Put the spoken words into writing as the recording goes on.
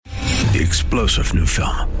The explosive new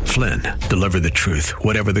film, Flynn, deliver the truth,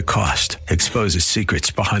 whatever the cost, exposes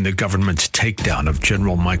secrets behind the government's takedown of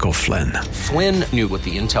General Michael Flynn. Flynn knew what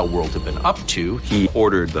the intel world had been up to. He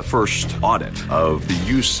ordered the first audit of the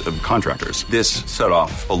use of contractors. This set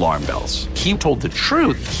off alarm bells. He told the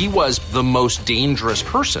truth. He was the most dangerous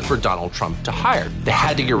person for Donald Trump to hire. They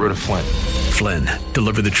had to get rid of Flynn. Flynn,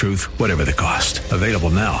 deliver the truth, whatever the cost. Available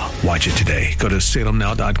now. Watch it today. Go to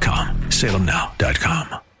salemnow.com.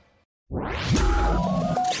 salemnow.com.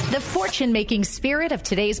 The fortune-making spirit of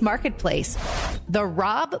today's marketplace. The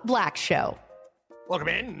Rob Black Show. Welcome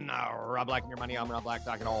in. Rob Black and Your Money. I'm Rob Black,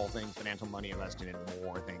 talking all things financial, money, investing, and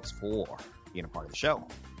more. Thanks for being a part of the show.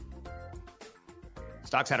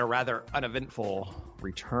 Stocks had a rather uneventful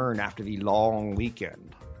return after the long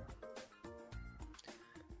weekend.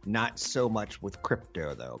 Not so much with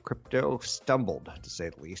crypto, though. Crypto stumbled, to say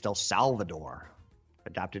the least. El Salvador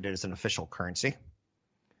adopted it as an official currency.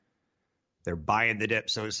 They're buying the dip,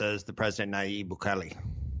 so says the president, Nayib Bukele.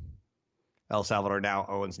 El Salvador now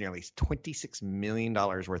owns nearly $26 million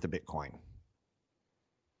worth of Bitcoin.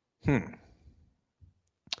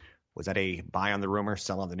 Was that a buy on the rumor,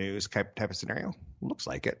 sell on the news type of scenario? Looks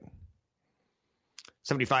like it.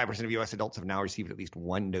 75% of U.S. adults have now received at least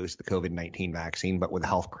one dose of the COVID-19 vaccine, but with the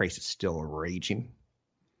health crisis still raging,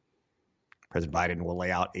 President Biden will lay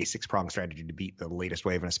out a six-pronged strategy to beat the latest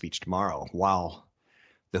wave in a speech tomorrow, while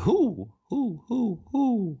the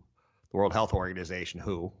the World Health Organization,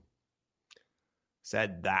 WHO,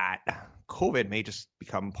 said that COVID may just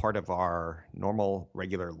become part of our normal,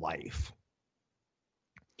 regular life.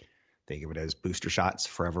 Think of it as booster shots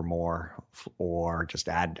forevermore, or just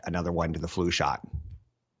add another one to the flu shot.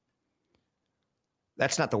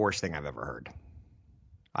 That's not the worst thing I've ever heard.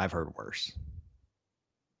 I've heard worse.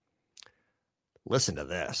 Listen to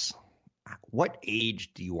this. What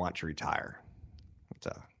age do you want to retire? It's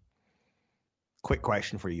a quick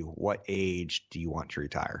question for you. What age do you want to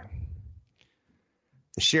retire?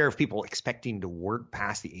 The share of people expecting to work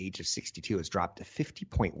past the age of 62 has dropped to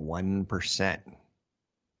 50.1%.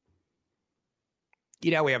 You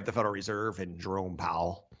know, we have the Federal Reserve and Jerome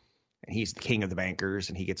Powell, and he's the king of the bankers,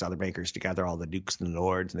 and he gets other bankers together, all the dukes and the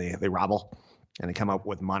lords, and they rabble, and they come up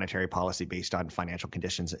with monetary policy based on financial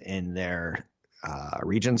conditions in their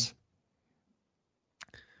regions.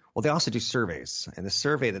 Well, they also do surveys, and the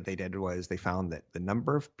survey that they did was they found that the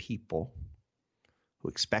number of people who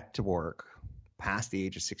expect to work past the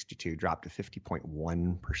age of 62 dropped to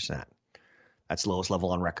 50.1%. That's the lowest level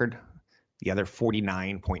on record. The other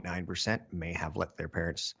 49.9% may have let their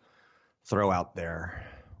parents throw out their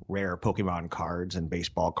rare Pokemon cards and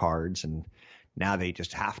baseball cards, and now they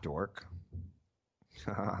just have to work.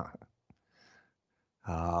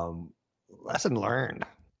 Lesson learned.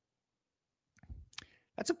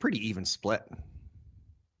 That's a pretty even split.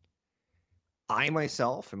 I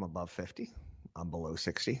myself am above 50. I'm below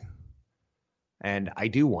 60. And I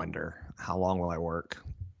do wonder, how long will I work?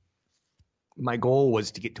 My goal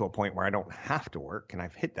was to get to a point where I don't have to work, and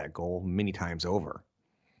I've hit that goal many times over.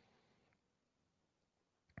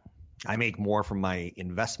 I make more from my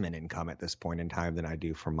investment income at this point in time than I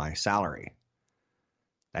do from my salary.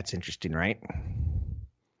 That's interesting, right?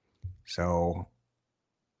 So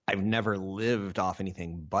I've never lived off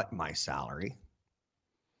anything but my salary.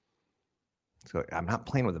 So I'm not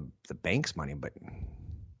playing with the bank's money, but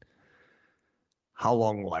how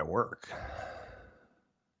long will I work?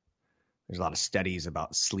 There's a lot of studies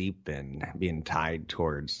about sleep and being tied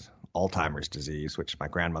towards Alzheimer's disease, which my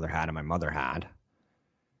grandmother had and my mother had,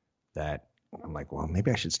 that I'm like, well,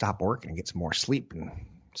 maybe I should stop working and get some more sleep and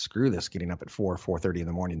screw this getting up at 4:30 in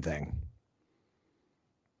the morning thing.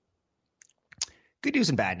 Good news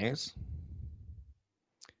and bad news.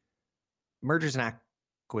 Mergers and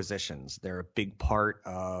acquisitions, they're a big part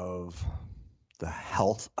of the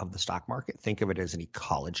health of the stock market. Think of it as an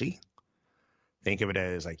ecology. Think of it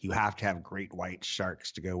as like you have to have great white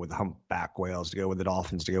sharks to go with the humpback whales, to go with the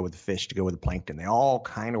dolphins, to go with the fish, to go with the plankton. They all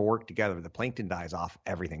kind of work together. The plankton dies off,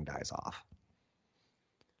 everything dies off.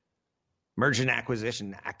 Merger and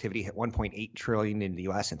acquisition activity hit $1.8 trillion in the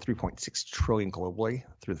U.S. and $3.6 trillion globally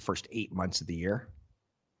through the first 8 months of the year.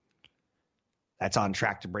 That's on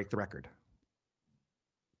track to break the record.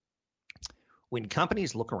 When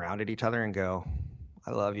companies look around at each other and go,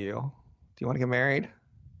 I love you. Do you want to get married?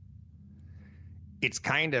 It's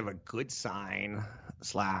kind of a good sign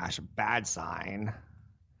 / bad sign.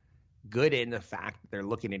 Good in the fact that they're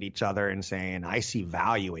looking at each other and saying, I see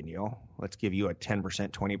value in you. Let's give you a 10%,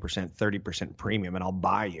 20%, 30% premium and I'll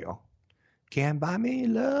buy you. Can't buy me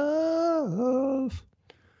love.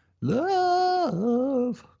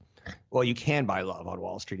 Love. Well, you can buy love on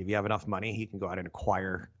Wall Street. If you have enough money, you can go out and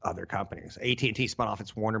acquire other companies. AT&T spun off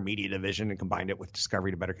its Warner Media division and combined it with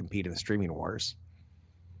Discovery to better compete in the streaming wars.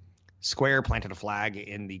 Square planted a flag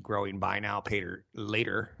in the growing buy now, pay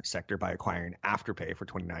later sector by acquiring Afterpay for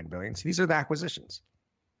 $29 billion. So these are the acquisitions.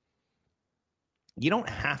 You don't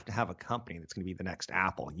have to have a company that's going to be the next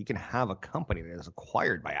Apple. You can have a company that is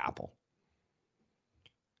acquired by Apple.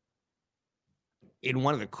 In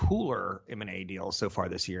one of the cooler M&A deals so far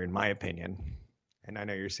this year, in my opinion, and I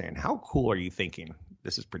know you're saying, how cool are you thinking?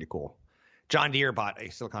 This is pretty cool. John Deere bought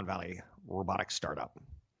a Silicon Valley robotics startup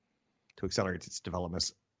to accelerate its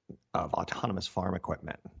development of autonomous farm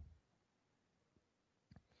equipment.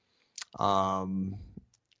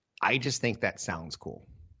 I just think that sounds cool.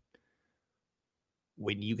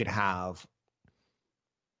 When you could have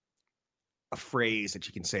a phrase that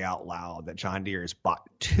you can say out loud that John Deere has bought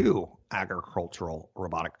 2 agricultural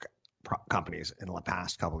robotic companies in the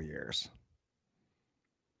past couple of years.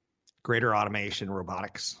 Greater automation,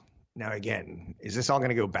 robotics. Now, again, is this all going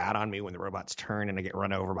to go bad on me when the robots turn and I get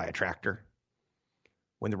run over by a tractor?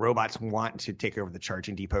 When the robots want to take over the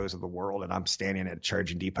charging depots of the world and I'm standing at a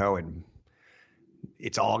charging depot and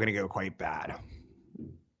it's all going to go quite bad.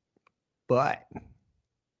 But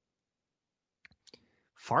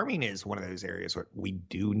farming is one of those areas where we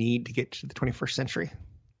do need to get to the 21st century.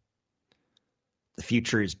 The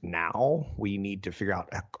future is now. We need to figure out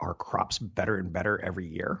our crops better and better every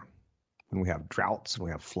year. When we have droughts, when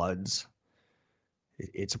we have floods,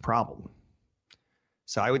 it's a problem.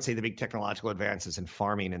 So I would say the big technological advances in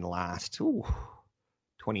farming in the last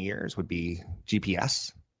 20 years would be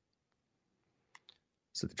GPS.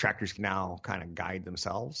 So the tractors can now kind of guide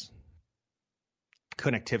themselves.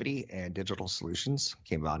 Connectivity and digital solutions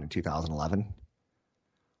came about in 2011.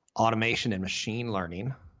 Automation and machine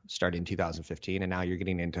learning started in 2015, and now you're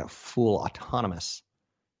getting into full autonomous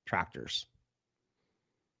tractors.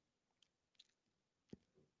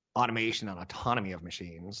 Automation and autonomy of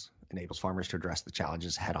machines enables farmers to address the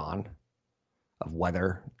challenges head on of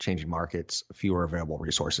weather, changing markets, fewer available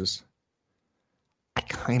resources. I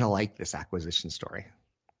kind of like this acquisition story.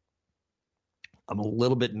 I'm a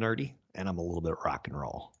little bit nerdy, and I'm a little bit rock and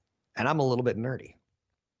roll, and I'm a little bit nerdy.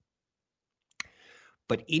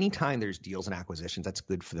 But anytime there's deals and acquisitions, that's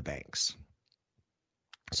good for the banks.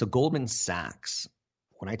 So Goldman Sachs,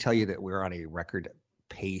 when I tell you that we're on a record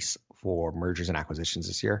pace for mergers and acquisitions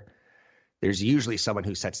this year, there's usually someone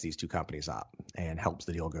who sets these 2 companies up and helps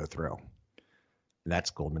the deal go through. And that's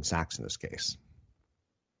Goldman Sachs in this case.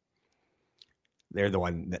 They're the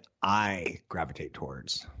one that I gravitate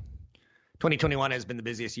towards. 2021 has been the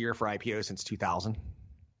busiest year for IPOs since 2000.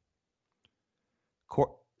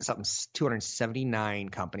 279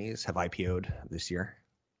 companies have IPO'd this year.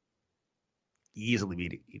 Easily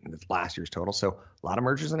beat even last year's total. So a lot of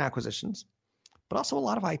mergers and acquisitions, but also a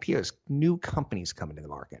lot of IPOs, new companies coming to the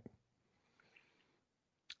market.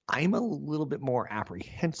 I'm a little bit more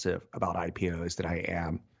apprehensive about IPOs than I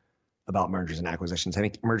am about mergers and acquisitions. I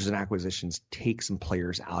think mergers and acquisitions take some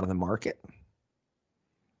players out of the market.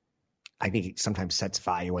 I think it sometimes sets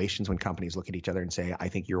valuations when companies look at each other and say, I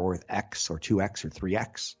think you're worth X or 2X or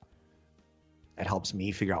 3X. It helps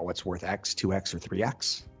me figure out what's worth X, 2X, or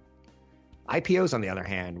 3X. IPOs, on the other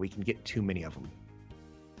hand, we can get too many of them.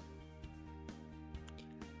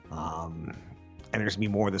 And there's going to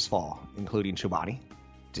be more this fall, including Chobani,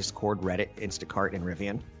 Discord, Reddit, Instacart, and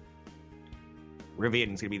Rivian.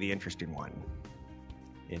 Rivian is going to be the interesting one.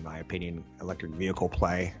 In my opinion, electric vehicle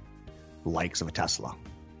play, likes of a Tesla.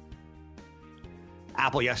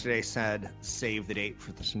 Apple yesterday said, save the date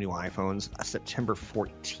for some new iPhones. September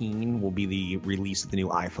 14 will be the release of the new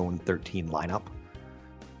iPhone 13 lineup.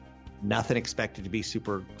 Nothing expected to be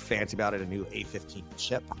super fancy about it. A new A15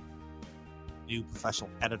 chip. New professional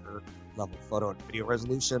editor level photo and video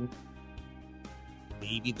resolution.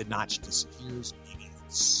 Maybe the notch disappears. Maybe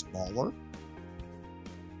it's smaller.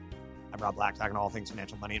 I'm Rob Black, talking all things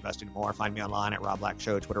financial, money, investing, and more. Find me online at Rob Black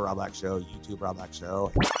Show, Twitter Rob Black Show, YouTube Rob Black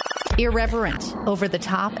Show. Irreverent, over the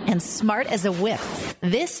top, and smart as a whip.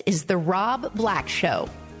 This is the Rob Black Show.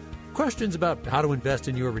 Questions about how to invest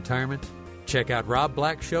in your retirement? Check out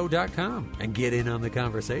robblackshow.com and get in on the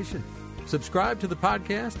conversation. Subscribe to the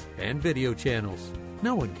podcast and video channels.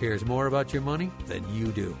 No one cares more about your money than you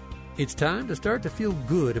do. It's time to start to feel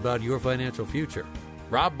good about your financial future.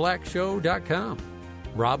 robblackshow.com.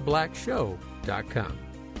 robblackshow.com.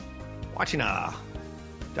 Watching a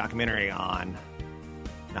documentary on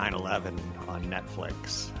 9/11 on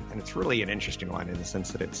Netflix, and it's really an interesting one in the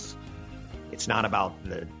sense that it's not about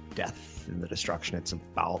the death and the destruction. It's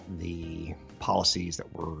about the policies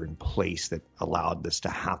that were in place that allowed this to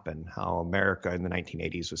happen. How America in the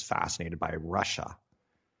 1980s was fascinated by Russia,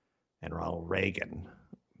 and Ronald Reagan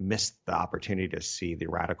missed the opportunity to see the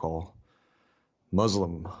radical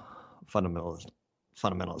Muslim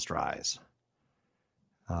fundamentalist rise.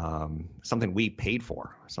 Something we paid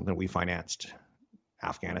for, something we financed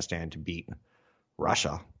Afghanistan to beat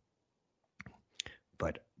Russia.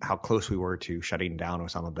 But how close we were to shutting down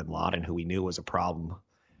Osama bin Laden, who we knew was a problem,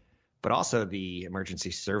 but also the emergency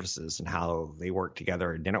services and how they worked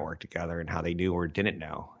together and didn't work together and how they knew or didn't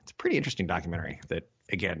know. It's a pretty interesting documentary that,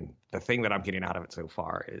 again, the thing that I'm getting out of it so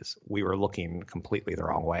far is we were looking completely the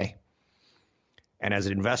wrong way. And as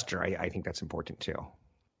an investor, I think that's important too.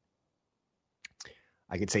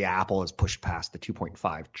 I could say Apple has pushed past the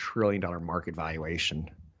 $2.5 trillion market valuation.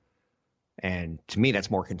 And to me,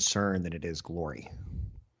 that's more concern than it is glory.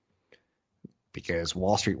 Because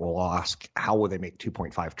Wall Street will ask, how will they make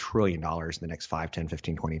 $2.5 trillion in the next 5, 10,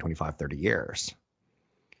 15, 20, 25, 30 years?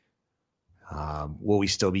 Will we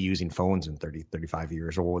still be using phones in 30, 35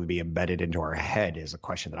 years, or will it be embedded into our head is a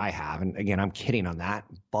question that I have. And again, I'm kidding on that,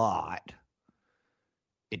 but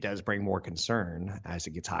it does bring more concern as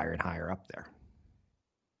it gets higher and higher up there.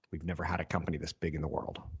 We've never had a company this big in the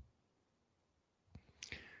world.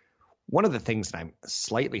 One of the things that I'm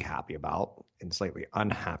slightly happy about and slightly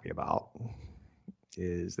unhappy about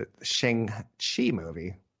is that the Shang-Chi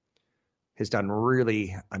movie has done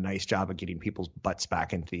really a nice job of getting people's butts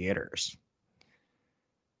back in theaters.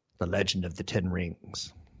 The Legend of the Ten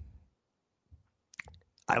Rings.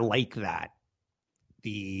 I like that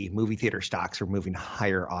the movie theater stocks are moving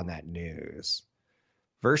higher on that news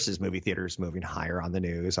versus movie theaters moving higher on the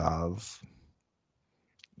news of,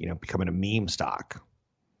 becoming a meme stock.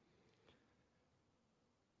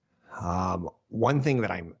 One thing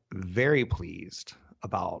that I'm very pleased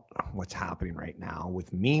about what's happening right now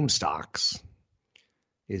with meme stocks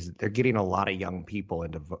is that they're getting a lot of young people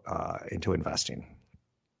into investing.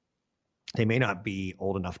 They may not be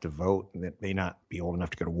old enough to vote. They may not be old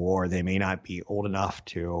enough to go to war. They may not be old enough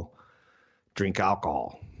to drink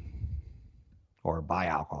alcohol or buy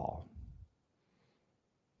alcohol.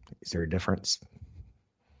 Is there a difference?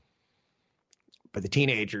 But the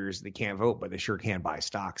teenagers, they can't vote, but they sure can buy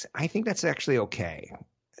stocks. I think that's actually okay.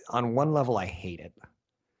 On one level, I hate it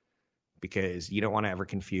because you don't want to ever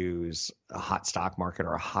confuse a hot stock market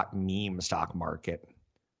or a hot meme stock market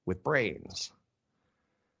with brains.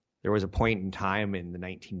 There was a point in time in the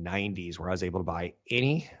 1990s where I was able to buy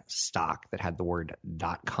any stock that had the word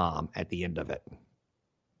 .com at the end of it,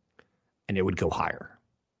 and it would go higher.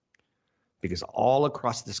 Because all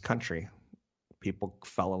across this country, people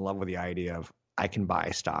fell in love with the idea of, I can buy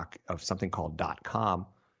a stock of something called .com,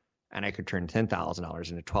 and I could turn $10,000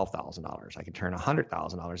 into $12,000. I could turn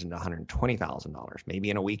 $100,000 into $120,000,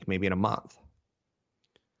 maybe in a week, maybe in a month.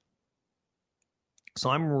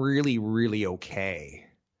 So I'm really, really okay.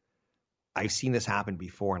 I've seen this happen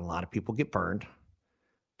before, and a lot of people get burned.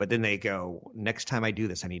 But then they go, next time I do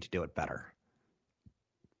this, I need to do it better.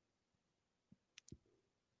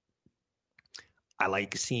 I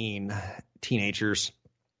like seeing teenagers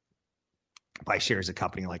buy shares of a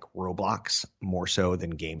company like Roblox more so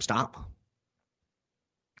than GameStop.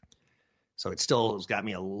 So it still has got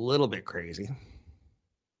me a little bit crazy,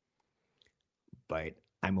 but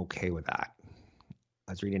I'm okay with that.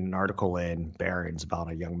 I was reading an article in Barron's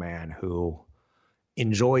about a young man who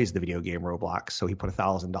enjoys the video game Roblox. So he put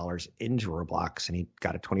 $1,000 into Roblox and he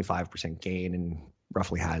got a 25% gain and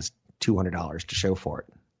roughly has $200 to show for it.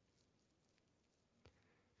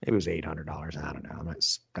 It was $800. I don't know.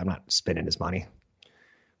 I'm not spending his money.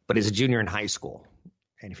 But he's a junior in high school.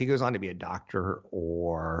 And if he goes on to be a doctor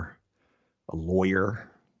or a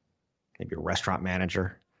lawyer, maybe a restaurant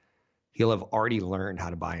manager, he'll have already learned how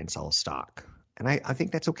to buy and sell stock. And I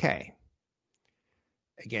think that's okay.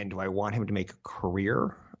 Again, do I want him to make a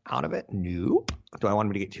career out of it? Nope. Do I want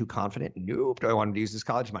him to get too confident? Nope. Do I want him to use his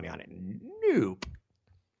college money on it? Nope.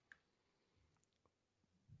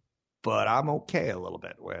 But I'm okay a little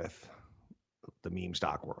bit with the meme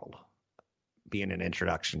stock world being an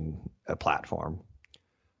introduction, a platform.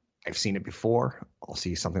 I've seen it before. I'll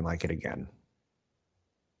see something like it again.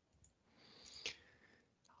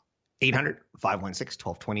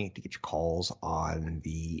 800-516-1220 to get your calls on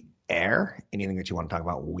the air. Anything that you want to talk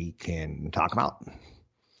about, we can talk about.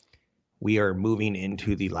 We are moving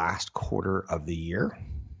into the last quarter of the year.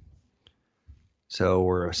 So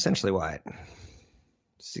we're essentially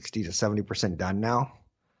 60 to 70% done now.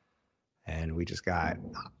 And we just got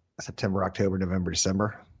September, October, November,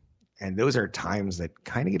 December. And those are times that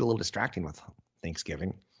kind of get a little distracting with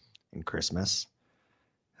Thanksgiving and Christmas.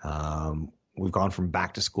 We've gone from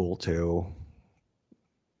back to school to,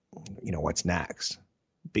 what's next?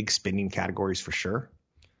 Big spending categories for sure,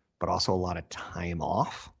 but also a lot of time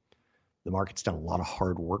off. The market's done a lot of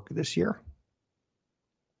hard work this year.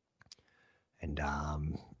 And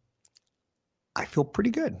I feel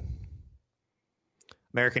pretty good.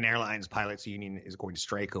 American Airlines Pilots Union is going to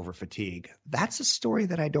strike over fatigue. That's a story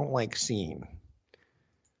that I don't like seeing.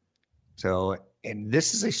 So, and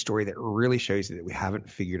this is a story that really shows you that we haven't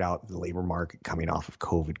figured out the labor market coming off of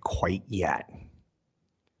COVID quite yet.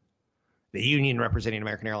 The union representing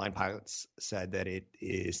American Airline pilots said that it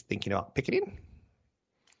is thinking about picketing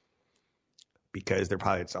because their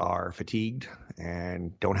pilots are fatigued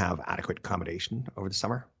and don't have adequate accommodation over the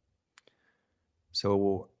summer.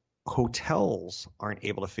 So hotels aren't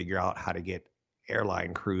able to figure out how to get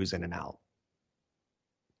airline crews in and out.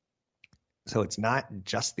 So it's not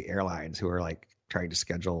just the airlines who are like trying to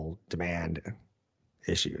schedule demand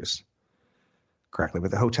issues correctly,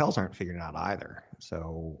 but the hotels aren't figuring it out either.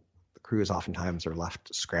 So the crews oftentimes are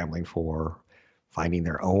left scrambling for finding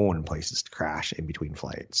their own places to crash in between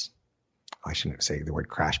flights. I shouldn't say the word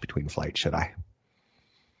crash between flights, should I?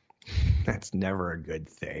 That's never a good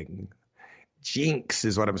thing. Jinx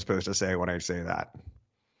is what I'm supposed to say when I say that.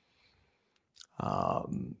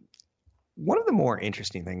 One of the more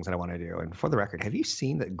interesting things that I want to do, and for the record, have you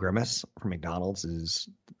seen that Grimace from McDonald's is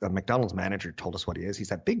a McDonald's manager told us what he is? He's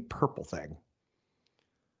that big purple thing.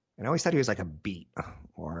 And I always thought he was like a beet,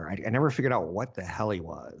 or I never figured out what the hell he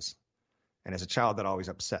was. And as a child, that always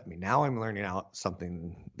upset me. Now I'm learning out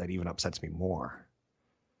something that even upsets me more.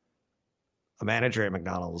 A manager at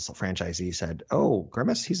McDonald's, a franchisee, said, "Oh,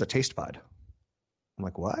 Grimace, he's a taste bud." I'm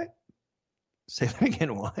like, what? Say that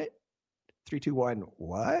again, what? 3, 2, 1,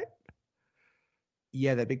 what?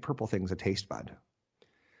 Yeah, that big purple thing's a taste bud.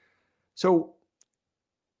 So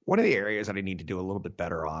one of the areas that I need to do a little bit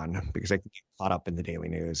better on, because I can get caught up in the daily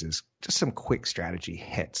news, is just some quick strategy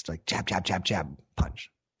hits, like jab, jab, jab, jab, punch,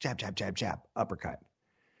 jab, jab, jab, jab, uppercut.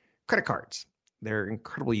 Credit cards. They're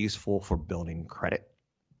incredibly useful for building credit.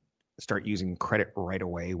 Start using credit right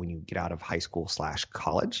away when you get out of high school /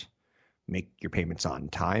 college. Make your payments on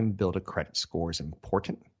time. Build a credit score is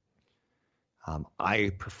important.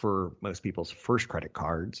 I prefer most people's first credit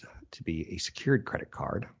cards to be a secured credit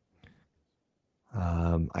card.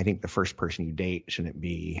 I think the first person you date shouldn't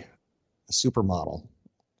be a supermodel.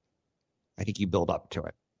 I think you build up to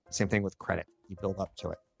it. Same thing with credit. You build up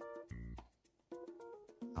to it.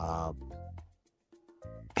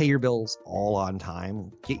 Pay your bills all on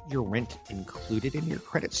time. Get your rent included in your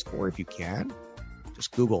credit score if you can.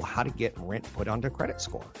 Just Google how to get rent put onto a credit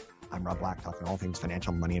score. I'm Rob Black, talking all things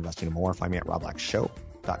financial, money, investing, and more. Find me at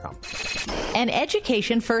robblackshow.com. An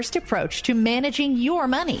education-first approach to managing your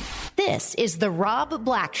money. This is The Rob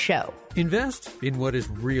Black Show. Invest in what is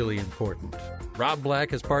really important. Rob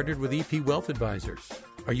Black has partnered with EP Wealth Advisors.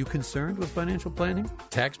 Are you concerned with financial planning,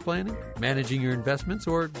 tax planning, managing your investments,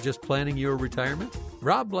 or just planning your retirement?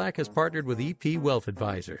 Rob Black has partnered with EP Wealth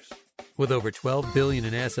Advisors. With over $12 billion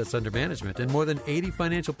in assets under management and more than 80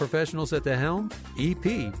 financial professionals at the helm,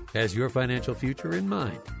 EP has your financial future in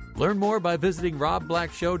mind. Learn more by visiting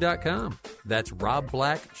robblackshow.com. That's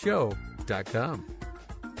robblackshow.com.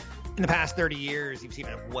 In the past 30 years, you've seen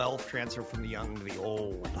a wealth transfer from the young to the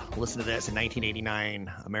old. Listen to this. In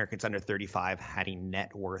 1989, Americans under 35 had a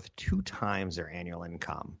net worth 2 times their annual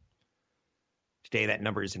income. Today, that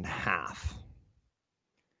number is in half.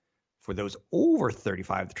 For those over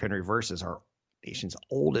 35, the trend reverses. Our nation's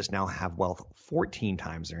oldest now have wealth 14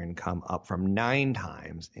 times their income, up from 9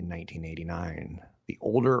 times in 1989. The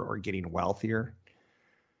older are getting wealthier.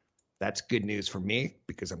 That's good news for me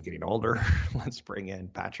because I'm getting older. Let's bring in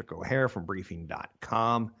Patrick O'Hare from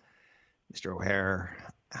briefing.com. Mr. O'Hare,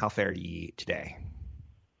 how fare ye today?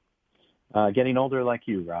 Getting older like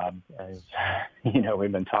you, Rob. As you know,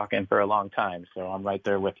 we've been talking for a long time, so I'm right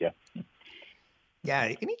there with you.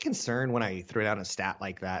 Yeah, any concern when I throw down a stat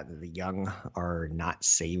like that the young are not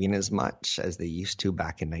saving as much as they used to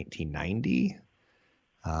back in 1990?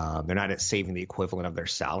 They're not saving the equivalent of their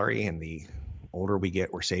salary, and the older we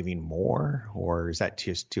get, we're saving more? Or is that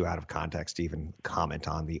just too out of context to even comment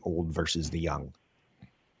on the old versus the young?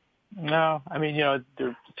 No, I mean,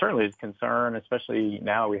 there certainly is concern, especially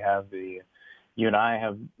now we have you and I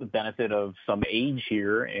have the benefit of some age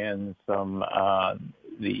here and some a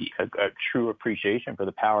true appreciation for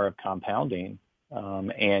the power of compounding,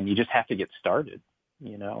 and you just have to get started,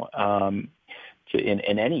 in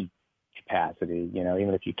any capacity,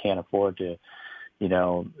 even if you can't afford to,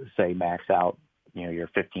 say max out your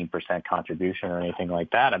 15% contribution or anything like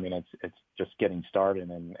that. I mean, it's just getting started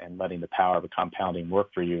and letting the power of a compounding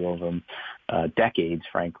work for you over decades,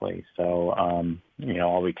 frankly. So,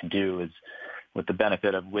 all we can do is, with the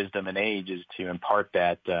benefit of wisdom and age, is to impart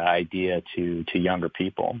that idea to younger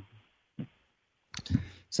people.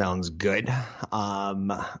 Sounds good.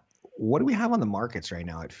 What do we have on the markets right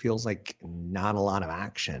now? It feels like not a lot of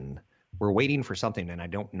action. We're waiting for something, and I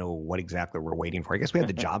don't know what exactly we're waiting for. I guess we had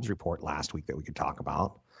the jobs report last week that we could talk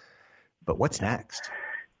about. But what's next?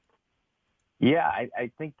 Yeah,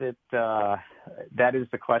 I think that that is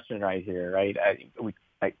the question right here, right?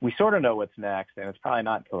 We sort of know what's next, and it's probably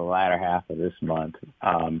not until the latter half of this month.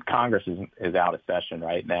 Congress is out of session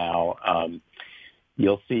right now.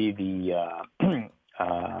 You'll see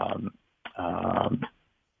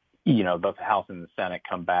both the House and the Senate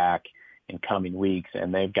come back in coming weeks,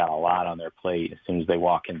 and they've got a lot on their plate as soon as they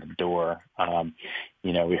walk in the door.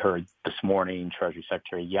 We heard this morning Treasury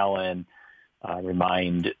Secretary Yellen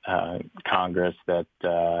remind Congress that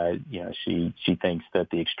she thinks that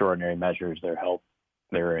the extraordinary measures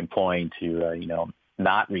they're employing to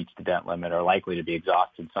not reach the debt limit are likely to be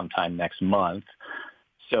exhausted sometime next month.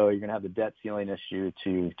 So you're going to have the debt ceiling issue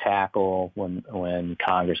to tackle when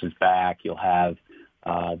Congress is back. You'll have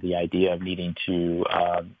the idea of needing to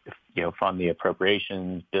fund the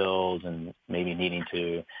appropriations bills and maybe needing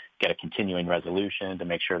to get a continuing resolution to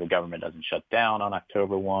make sure the government doesn't shut down on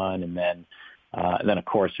October 1. And then of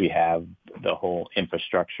course, we have the whole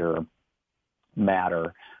infrastructure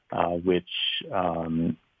matter, which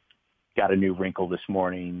got a new wrinkle this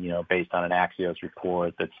morning, based on an Axios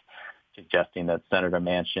report that's suggesting that Senator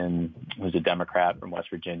Manchin, who's a Democrat from West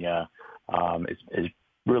Virginia, is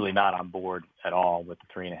really not on board at all with the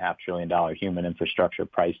 $3.5 trillion human infrastructure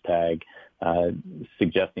price tag,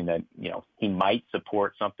 suggesting that, he might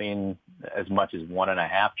support something as much as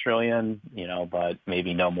 $1.5 trillion, but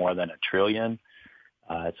maybe no more than $1 trillion.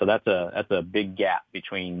 So that's a big gap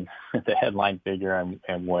between the headline figure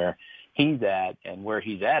and where he's at. And where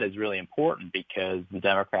he's at is really important because the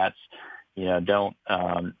Democrats, don't,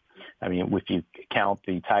 if you count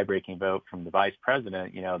the tie-breaking vote from the vice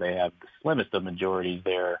president, they have the slimmest of majorities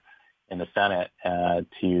there in the Senate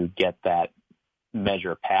to get that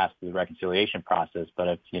measure passed through the reconciliation process.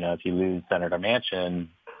 But if you lose Senator Manchin,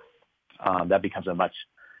 that becomes a much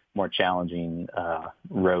more challenging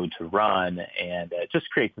road to run, and it just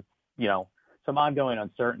creates some ongoing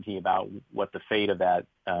uncertainty about what the fate of that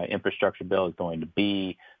infrastructure bill is going to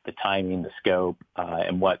be, the timing, the scope,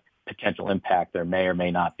 and what potential impact there may or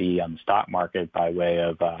may not be on the stock market by way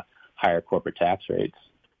of higher corporate tax rates.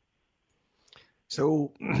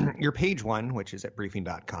 So your page one, which is at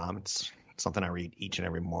briefing.com, it's something I read each and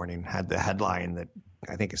every morning, had the headline that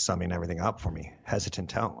I think is summing everything up for me. Hesitant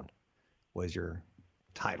tone was your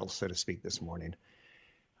title, so to speak, this morning.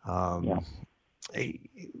 How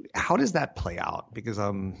does that play out? Because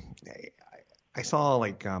I saw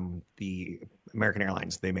the American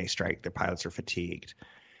Airlines, they may strike, their pilots are fatigued.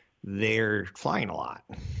 They're flying a lot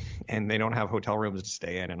and they don't have hotel rooms to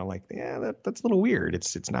stay in. And I'm like, yeah, that's a little weird.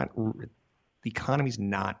 It's not, the economy's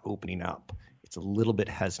not opening up. It's a little bit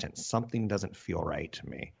hesitant. Something doesn't feel right to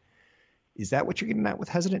me. Is that what you're getting at with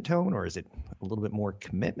hesitant tone, or is it a little bit more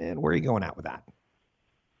commitment? Where are you going at with that?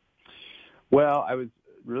 Well, I was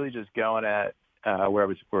really just going at where I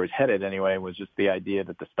was headed anyway, was just the idea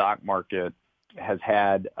that the stock market has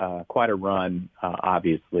had quite a run,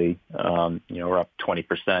 obviously. We're up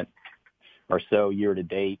 20% or so year to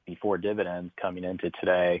date before dividends coming into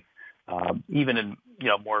today. Even in,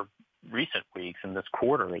 more recent weeks in this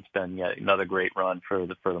quarter, it's been yet another great run for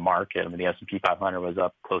the market. I mean, the S&P 500 was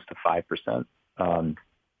up close to 5%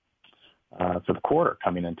 for the quarter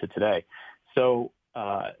coming into today. So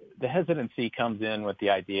the hesitancy comes in with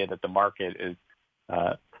the idea that the market is,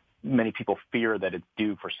 many people fear that it's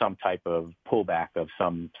due for some type of pullback of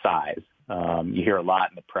some size. You hear a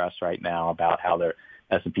lot in the press right now about how the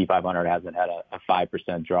S&P 500 hasn't had a 5%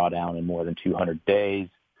 drawdown in more than 200 days.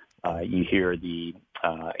 You hear the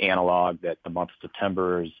analog that the month of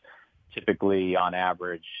September is typically, on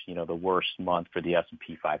average, the worst month for the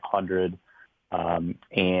S&P 500. And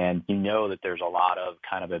that there's a lot of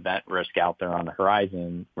kind of event risk out there on the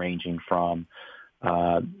horizon, ranging from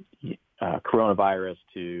coronavirus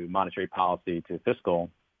to monetary policy to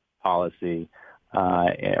fiscal policy,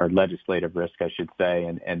 or legislative risk, I should say.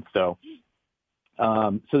 And so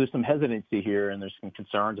there's some hesitancy here, and there's some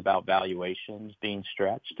concerns about valuations being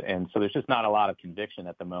stretched. And so there's just not a lot of conviction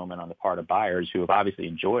at the moment on the part of buyers who have obviously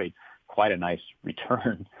enjoyed quite a nice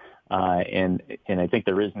return. And I think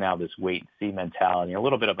there is now this wait and see mentality, a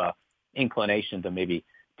little bit of a inclination to maybe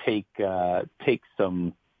take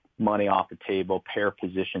some money off the table, pair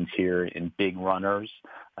positions here in big runners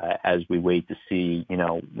as we wait to see,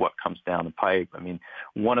 what comes down the pipe. I mean,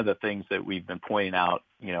 one of the things that we've been pointing out,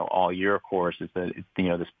 all year, of course, is that,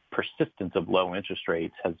 this persistence of low interest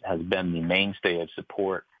rates has been the mainstay of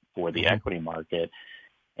support for the equity market.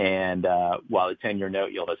 And while the 10-year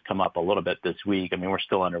note yield has come up a little bit this week, I mean, we're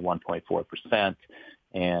still under 1.4%.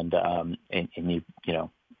 And on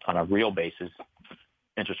a real basis,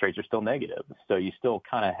 interest rates are still negative. So you still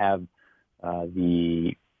kind of have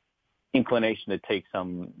the inclination to take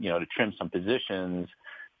some, to trim some positions,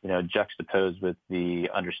 juxtaposed with the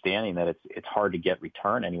understanding that it's hard to get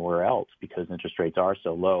return anywhere else because interest rates are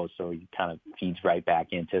so low. So you kind of feeds right back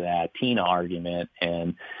into that TINA argument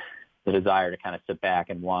and the desire to kind of sit back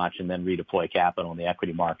and watch and then redeploy capital in the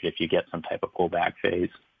equity market if you get some type of pullback phase.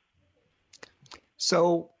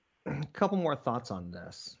 So a couple more thoughts on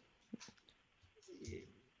this.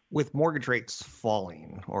 With mortgage rates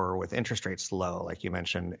falling or with interest rates low, like you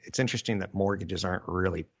mentioned, it's interesting that mortgages aren't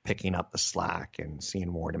really picking up the slack and seeing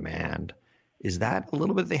more demand. Is that a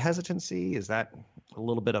little bit of the hesitancy? Is that a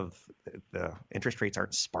little bit of the interest rates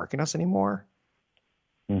aren't sparking us anymore?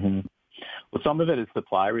 Mm-hmm. Well, some of it is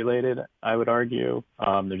supply related, I would argue.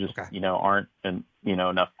 There just, aren't,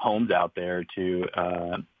 enough homes out there to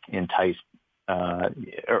entice, to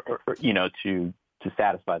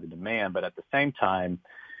satisfy the demand. But at the same time,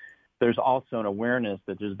 there's also an awareness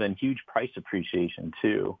that there's been huge price appreciation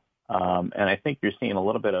too. And I think you're seeing a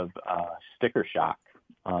little bit of sticker shock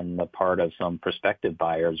on the part of some prospective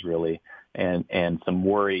buyers, really, and some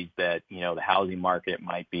worries that, the housing market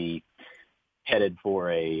might be headed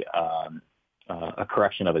for a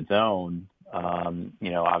correction of its own.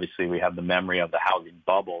 Obviously we have the memory of the housing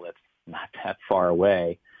bubble that's not that far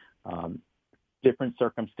away. Different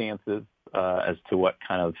circumstances as to what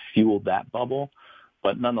kind of fueled that bubble.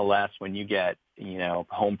 But nonetheless, when you get,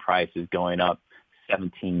 home prices going up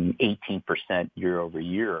 17, 18% year over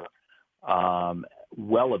year,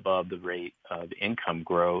 well above the rate of income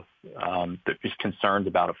growth, there's concerns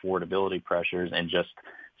about affordability pressures and just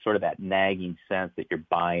sort of that nagging sense that you're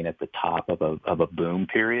buying at the top of a boom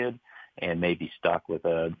period and may be stuck with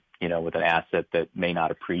with an asset that may not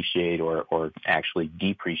appreciate or actually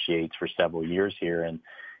depreciates for several years here.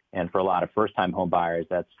 And for a lot of first-time home buyers,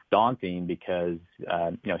 that's daunting because,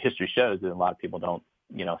 history shows that a lot of people don't,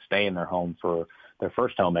 stay in their home for their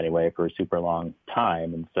first home anyway for a super long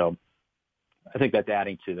time. And so I think that's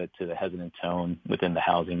adding to the hesitant tone within the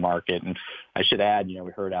housing market. And I should add,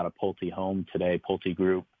 we heard out of Pulte Home today, Pulte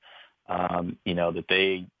Group, that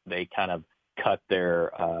they kind of cut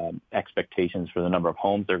their expectations for the number of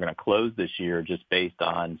homes they're going to close this year just based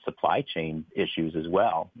on supply chain issues as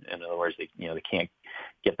well. In other words, they can't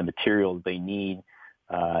get the materials they need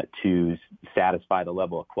to satisfy the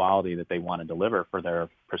level of quality that they want to deliver for their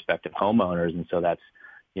prospective homeowners. And so that's,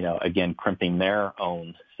 again, crimping their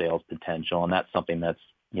own sales potential. And that's something that's,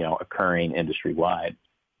 occurring industry-wide.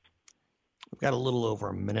 We've got a little over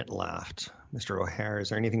a minute left. Mr. O'Hare, is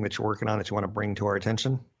there anything that you're working on that you want to bring to our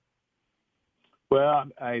attention? Well,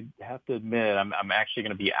 I have to admit, I'm actually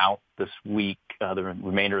going to be out this week, the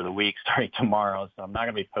remainder of the week, starting tomorrow. So I'm not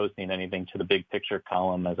going to be posting anything to the big picture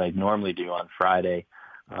column as I normally do on Friday.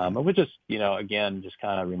 I would just, again, just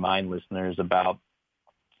kind of remind listeners about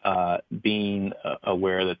being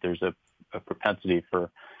aware that there's a propensity for,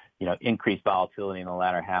 increased volatility in the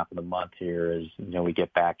latter half of the month here as, we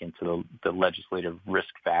get back into the legislative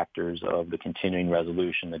risk factors of the continuing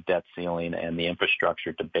resolution, the debt ceiling, and the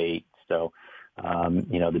infrastructure debate. So,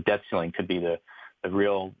 the debt ceiling could be the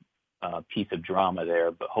real piece of drama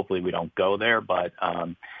there, but hopefully we don't go there. But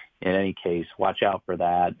in any case, watch out for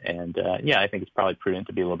that. And, I think it's probably prudent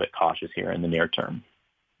to be a little bit cautious here in the near term.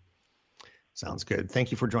 Sounds good.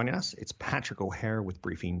 Thank you for joining us. It's Patrick O'Hare with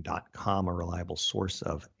Briefing.com, a reliable source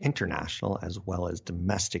of international as well as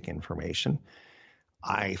domestic information.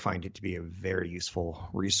 I find it to be a very useful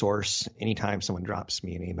resource. Anytime someone drops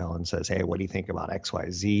me an email and says, hey, what do you think about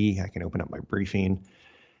XYZ? I can open up my briefing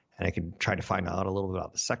and I can try to find out a little bit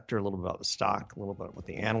about the sector, a little bit about the stock, a little bit what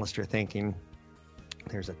the analysts are thinking.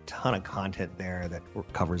 There's a ton of content there that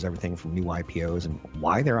covers everything from new IPOs and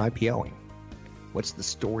why they're IPOing. What's the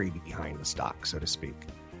story behind the stock, so to speak?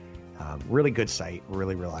 Really good site,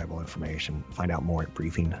 really reliable information. Find out more at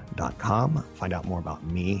briefing.com. Find out more about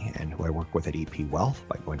me and who I work with at EP Wealth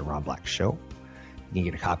by going to Rob Black Show. You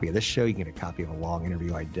can get a copy of this show. You can get a copy of a long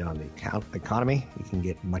interview I did on the economy. You can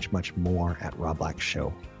get much, much more at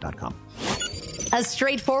robblackshow.com. A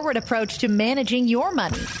straightforward approach to managing your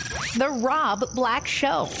money. The Rob Black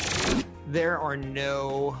Show. There are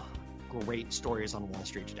no great stories on Wall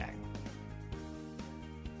Street today.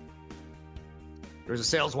 There was a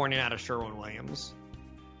sales warning out of Sherwin-Williams,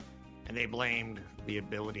 and they blamed the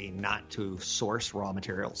ability not to source raw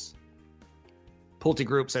materials. Pulte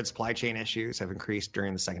Group said supply chain issues have increased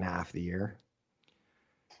during the second half of the year,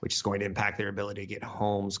 which is going to impact their ability to get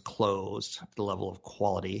homes closed at the level of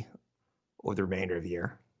quality over the remainder of the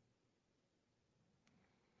year.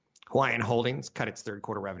 Hawaiian Holdings cut its third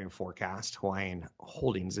quarter revenue forecast. Hawaiian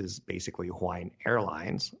Holdings is basically Hawaiian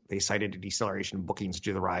Airlines. They cited a deceleration in bookings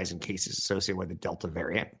due to the rise in cases associated with the Delta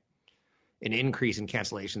variant, an increase in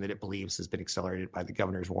cancellation that it believes has been accelerated by the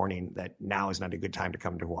governor's warning that now is not a good time to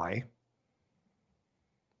come to Hawaii,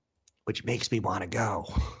 which makes me want to go.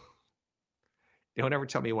 Don't ever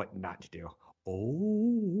tell me what not to do.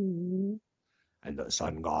 Oh, and the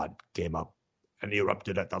sun god came up and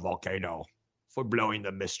erupted at the volcano for blowing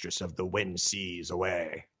the mistress of the wind seas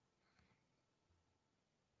away.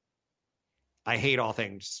 I hate all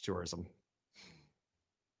things tourism.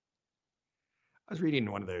 I was reading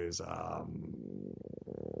one of those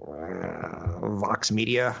Vox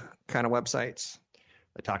Media kind of websites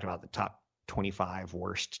that talked about the top 25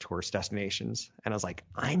 worst tourist destinations. And I was like,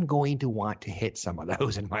 I'm going to want to hit some of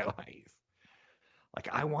those in my life. Like,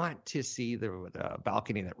 I want to see the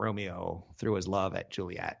balcony that Romeo threw his love at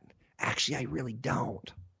Juliet. Actually, I really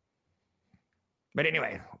don't. But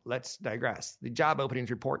anyway, let's digress. The job openings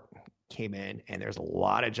report came in, and there's a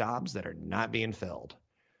lot of jobs that are not being filled.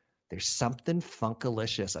 There's something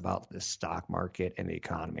funkalicious about the stock market and the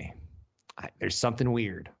economy. There's something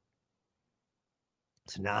weird.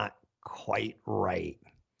 It's not quite right.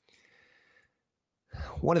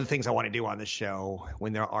 One of the things I want to do on this show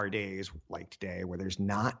when there are days like today where there's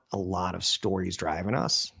not a lot of stories driving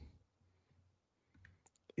us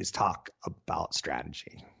is talk about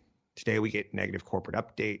strategy. Today we get negative corporate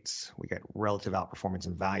updates. We get relative outperformance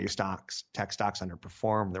in value stocks. Tech stocks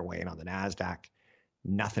underperform. They're weighing on the NASDAQ.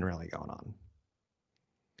 Nothing really going on.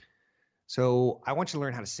 So I want you to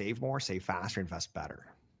learn how to save more, save faster, invest better.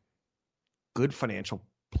 Good financial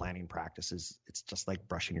planning practices. It's just like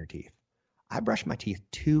brushing your teeth. I brush my teeth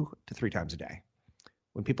 2 to 3 times a day.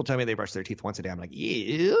 When people tell me they brush their teeth once a day, I'm like,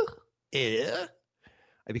 ew.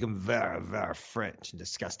 I become very, very French and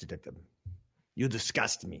disgusted at them. You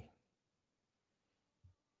disgust me.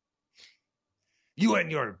 You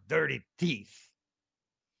and your dirty teeth.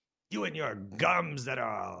 You and your gums that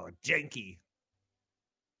are janky.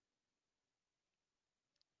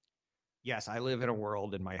 Yes, I live in a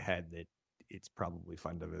world in my head that it's probably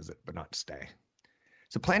fun to visit, but not to stay.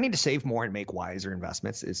 So planning to save more and make wiser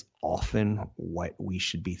investments is often what we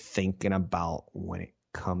should be thinking about when it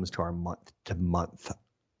comes to our month-to-month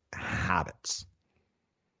habits.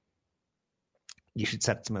 You should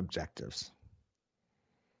set some objectives.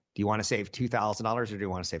 Do you want to save $2,000 or do you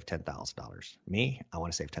want to save $10,000? Me, I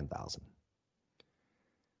want to save $10,000.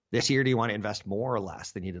 This year, do you want to invest more or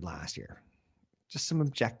less than you did last year? Just some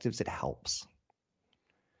objectives. It helps.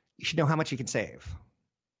 You should know how much you can save.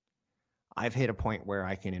 I've hit a point where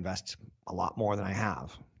I can invest a lot more than I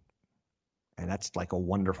have. And that's like a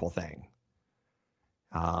wonderful thing.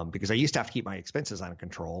 Because I used to have to keep my expenses under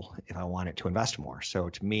control if I wanted to invest more. So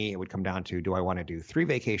to me, it would come down to, do I want to do 3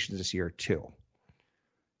 vacations this year or 2?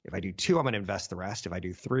 If I do 2, I'm going to invest the rest. If I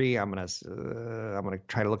do 3, I'm going to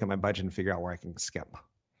try to look at my budget and figure out where I can skip.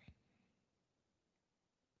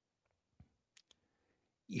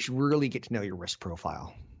 You should really get to know your risk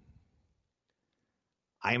profile.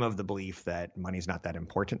 I am of the belief that money is not that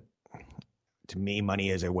important. To me, money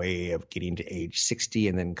is a way of getting to age 60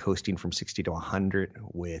 and then coasting from 60 to 100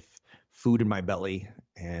 with food in my belly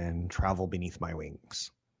and travel beneath my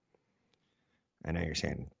wings. I know you're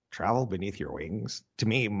saying, travel beneath your wings? To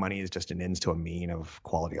me, money is just an ends to a mean of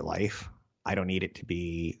quality of life. I don't need it to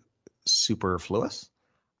be superfluous.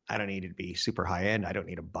 I don't need it to be super high end. I don't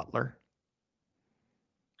need a butler.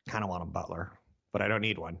 Kind of want a butler, but I don't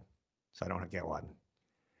need one, so I don't get one.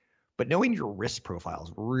 But knowing your risk profile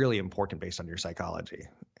is really important based on your psychology.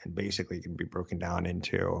 And basically it can be broken down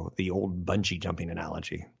into the old bungee jumping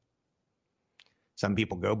analogy. Some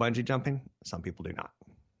people go bungee jumping, some people do not.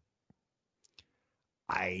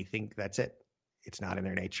 I think that's it. It's not in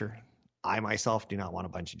their nature. I myself do not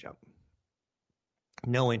want to bungee jump.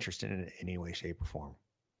 No interest in it in any way, shape, or form.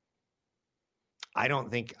 I don't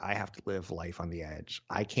think I have to live life on the edge.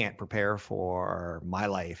 I can't prepare for my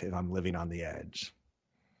life if I'm living on the edge.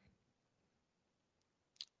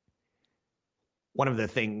 One of the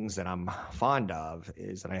things that I'm fond of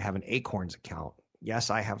is that I have an Acorns account. Yes,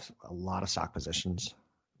 I have a lot of stock positions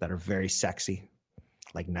that are very sexy,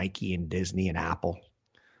 like Nike and Disney and Apple.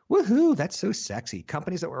 Woohoo, that's so sexy.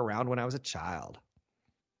 Companies that were around when I was a child.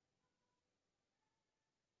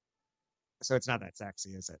 So it's not that sexy,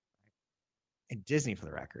 is it? And Disney, for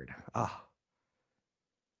the record.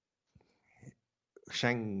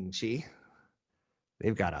 Shang-Chi.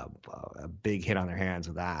 They've got a big hit on their hands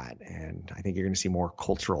with that. And I think you're going to see more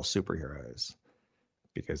cultural superheroes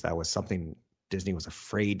because that was something Disney was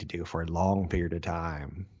afraid to do for a long period of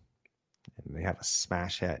time. And they have a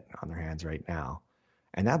smash hit on their hands right now.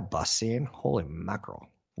 And that bus scene, holy mackerel.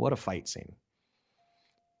 What a fight scene.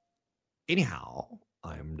 Anyhow,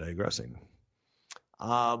 I'm digressing.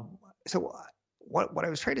 So what I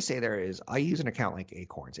was trying to say there is I use an account like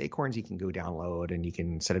Acorns. Acorns you can go download and you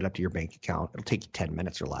can set it up to your bank account. It'll take you 10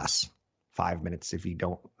 minutes or less, 5 minutes if you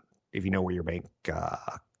know where your bank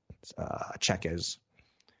check is.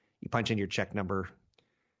 You punch in your check number,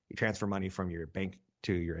 you transfer money from your bank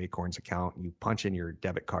to your Acorns account, you punch in your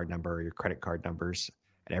debit card number or your credit card numbers,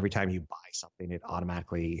 and every time you buy something, it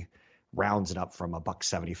automatically rounds it up from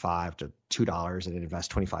 $1.75 to $2 and it invests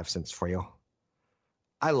 25 cents for you.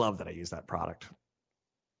 I love that I use that product.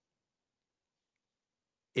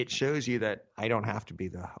 It shows you that I don't have to be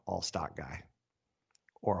the all stock guy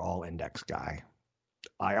or all index guy.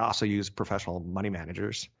 I also use professional money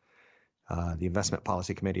managers. The investment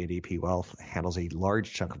policy committee at EP Wealth handles a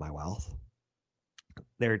large chunk of my wealth.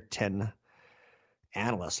 There are 10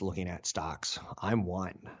 analysts looking at stocks. I'm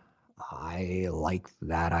one. I like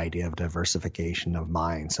that idea of diversification of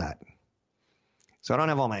mindset. So I don't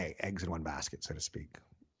have all my eggs in one basket, so to speak.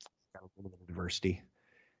 Got a little bit of diversity.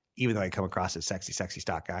 Even though I come across as sexy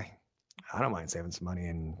stock guy, I don't mind saving some money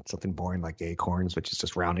in something boring like Acorns, which is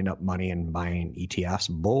just rounding up money and buying ETFs.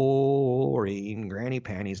 Boring, granny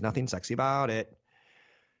panties, nothing sexy about it.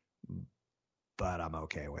 But I'm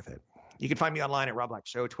okay with it. You can find me online at Rob Black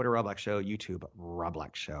Show, Twitter Rob Black Show, YouTube Rob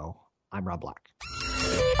Black Show. I'm Rob Black.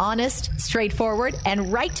 Honest, straightforward,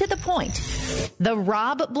 and right to the point. The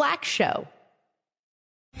Rob Black Show.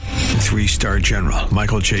 3-star General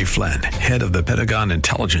Michael J. Flynn, head of the Pentagon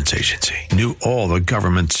Intelligence Agency, knew all the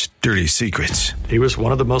government's dirty secrets. He was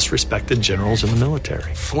one of the most respected generals in the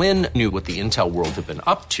military. Flynn knew what the intel world had been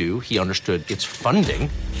up to. He understood its funding.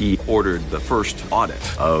 He ordered the first audit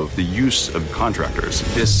of the use of contractors.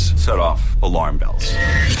 This set off alarm bells.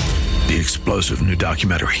 The explosive new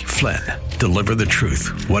documentary, Flynn, Deliver the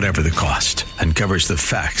Truth, Whatever the Cost, uncovers the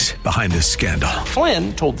facts behind this scandal.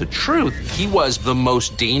 Flynn told the truth. He was the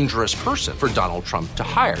most dangerous person for Donald Trump to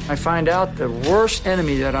hire. I find out the worst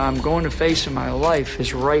enemy that I'm going to face in my life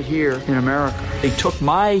is right here in America. They took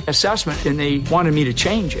my assessment and they wanted me to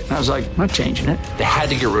change it. And I was like, I'm not changing it. They had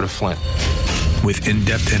to get rid of Flynn. With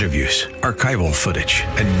in-depth interviews, archival footage,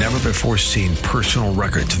 and never-before-seen personal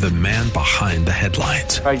records of the man behind the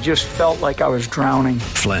headlines. I just felt like I was drowning.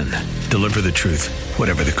 Flynn, Deliver the Truth,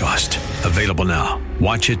 Whatever the Cost. Available now.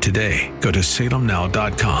 Watch it today. Go to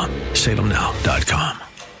salemnow.com. salemnow.com.